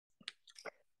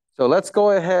So let's go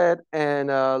ahead and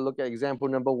look at example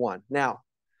number 1. Now,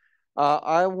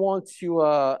 I want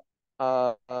to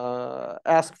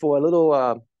ask for a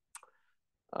little,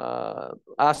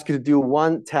 ask you to do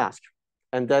one task,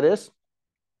 and that is,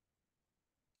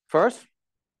 first,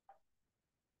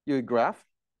 you graph,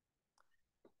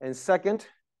 and second,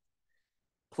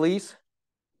 please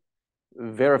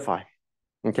verify,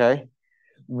 okay,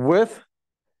 with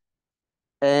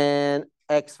an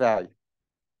X value.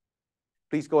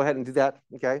 Please go ahead and do that,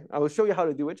 okay? I will show you how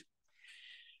to do it.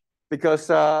 Because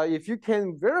if you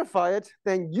can verify it,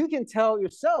 then you can tell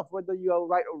yourself whether you are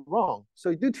right or wrong.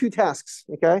 So you do 2 tasks,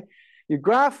 okay? You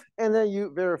graph and then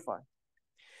you verify.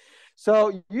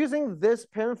 So using this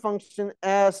parent function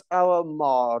as our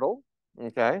model,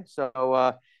 okay? So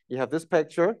you have this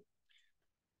picture,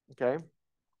 okay?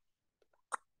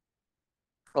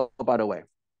 Oh, by the way,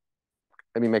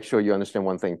 let me make sure you understand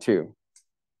one thing too.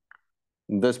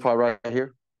 This part right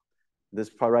here, this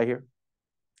part right here,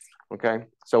 okay?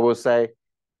 So we'll say,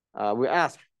 we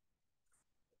ask,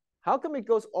 how come it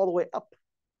goes all the way up?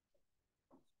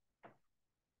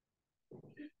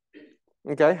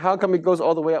 Okay, how come it goes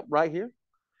all the way up right here?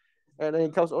 And then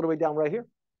it comes all the way down right here?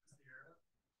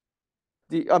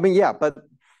 I mean, yeah, but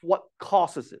what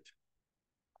causes it?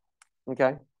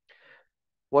 Okay,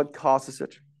 what causes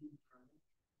it?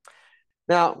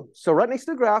 Now, so right next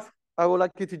to the graph, I would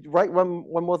like you to write one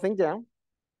more thing down.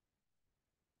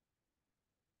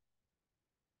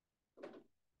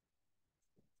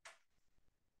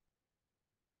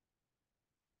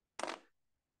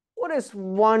 What is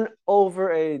 1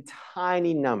 over a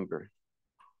tiny number?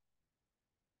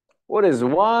 What is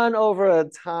 1 over a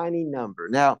tiny number?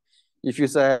 Now, if you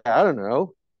say, I don't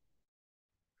know,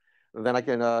 then I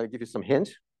can give you some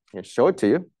hint and show it to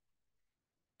you.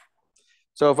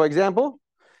 So for example,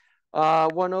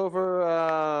 1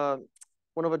 over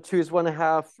 2 is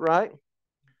 1/2, right?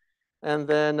 And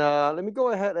then let me go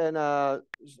ahead and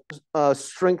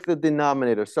shrink the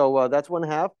denominator. So that's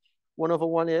 1/2. 1 over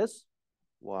 1 is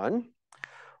 1.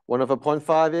 1 over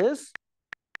 0.5 is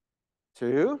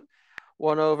 2.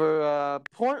 1 over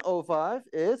 0.05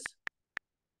 is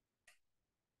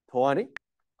 20.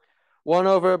 1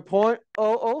 over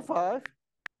 0.005,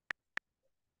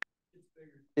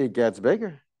 it gets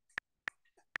bigger.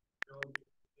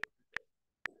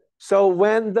 So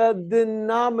when the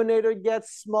denominator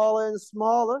gets smaller and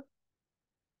smaller,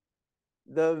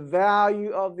 the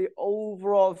value of the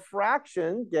overall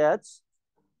fraction gets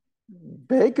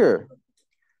bigger.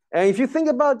 And if you think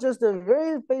about just the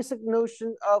very basic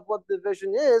notion of what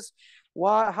division is,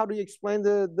 how do you explain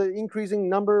the increasing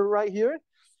number right here?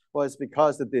 Well, it's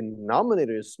because the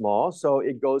denominator is small, so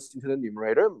it goes into the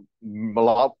numerator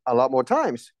a lot more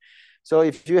times. So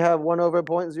if you have 1 over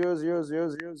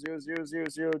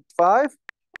 0.000000005,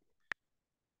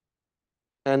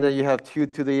 and then you have 2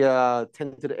 to the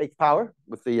 10 to the 8th power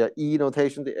with the e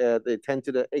notation, the 10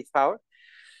 to the 8th power.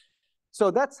 So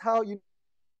that's how you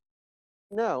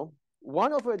know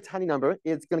 1 over a tiny number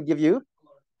is going to give you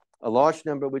a large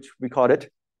number, which we call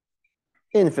it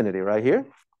infinity right here.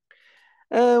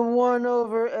 And 1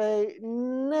 over a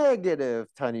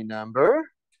negative tiny number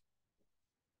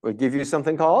will give you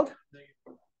something called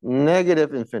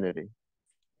negative infinity.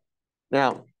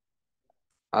 Now,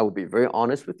 I will be very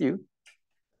honest with you,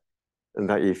 and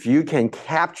that if you can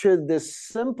capture this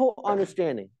simple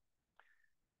understanding,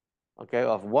 okay,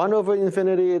 of 1 over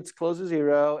infinity, it's close to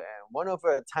 0, and 1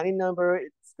 over a tiny number,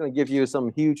 it's going to give you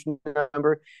some huge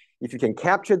number. If you can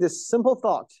capture this simple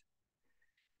thought,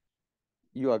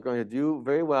 you are going to do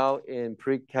very well in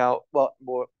pre-calc, well,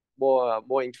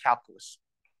 more in calculus,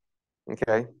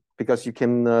 okay? Because you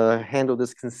can handle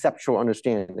this conceptual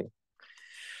understanding.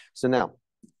 So now,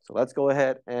 so let's go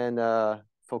ahead and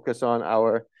focus on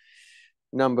our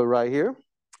number right here,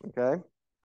 okay?